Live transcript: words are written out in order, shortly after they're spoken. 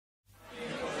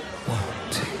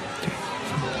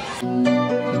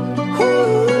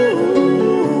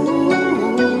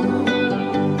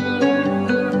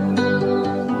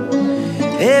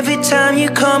Every time you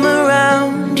come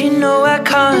around, you know I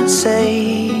can't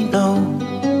say no.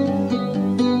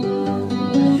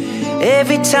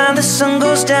 Every time the sun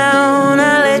goes down,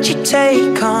 I let you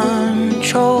take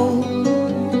control.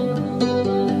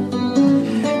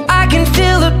 I can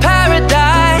feel the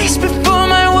paradise before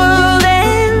my world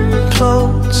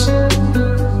implodes.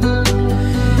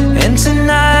 And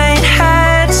tonight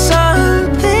had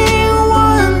something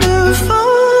wonderful.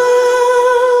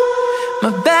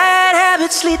 My bad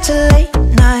habits lead to late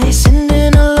nights,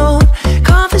 sitting alone,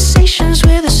 conversations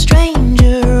with a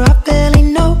stranger I barely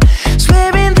know,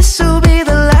 swearing this will be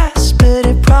the last, but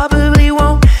it probably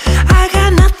won't. I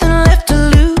got nothing left to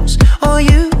lose or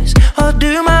use or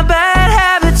do. My bad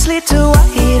habits lead to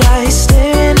white eyes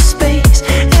staring into space,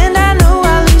 and I know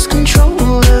I lose control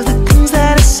of the things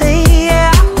that I say.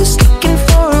 Yeah, I was looking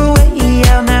for a way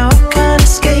out, now I can't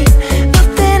escape.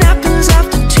 Nothing happens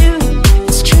after two.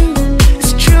 It's true,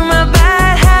 it's true. My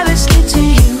bad habits lead to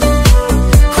you.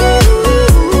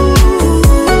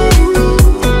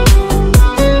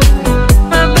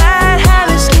 My bad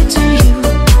habits lead to you.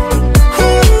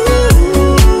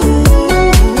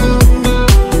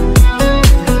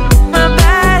 My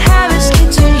bad habits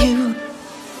lead to you.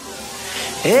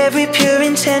 Every pure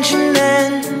intention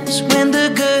ends when the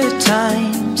good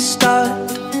times start.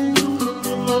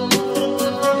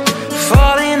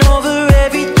 Falling over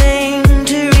everything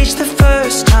to reach the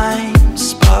first time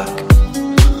spark.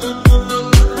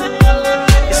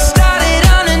 It started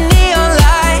under neon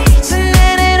lights and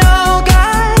then it all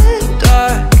got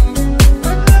dark.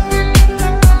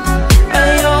 I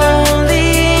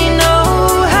only know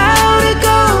how to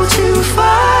go too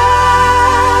far.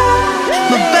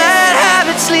 My bad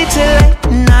habits lead to late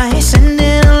nights,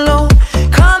 sitting alone,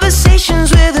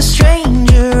 conversations with a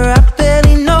stranger I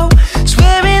barely know,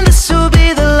 swearing this will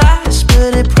be the last,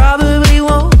 but it probably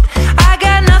won't. I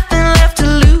got nothing left to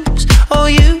lose or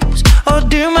use or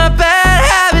do. My bad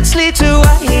habits lead to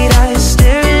white eyes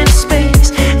staring into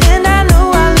space, and I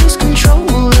know I lose control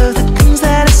of the things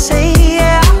that I say.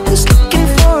 Yeah, I was looking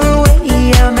for a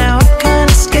way out, now I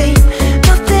can't escape.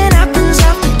 Nothing happens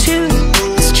after two.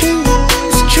 It's true,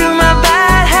 it's true. My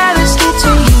bad habits lead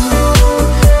to you.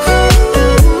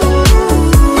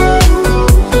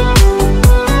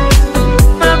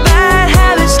 My bad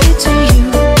habits lead to you.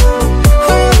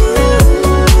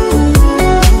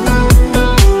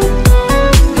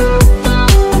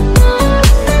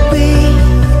 We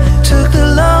took the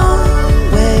long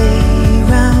way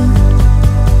round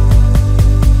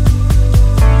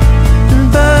and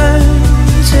burned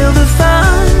till the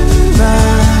fun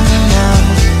ran out.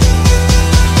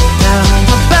 Now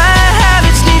my bad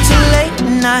habits lead to late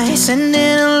nights,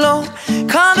 sitting alone,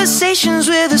 conversations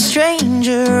with a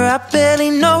stranger I barely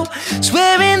know,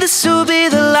 swearing this will be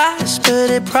the last, but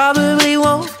it probably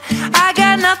won't. I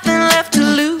got nothing left to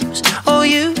lose or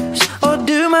use or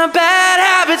do. My bad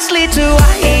habits lead to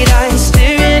white eyes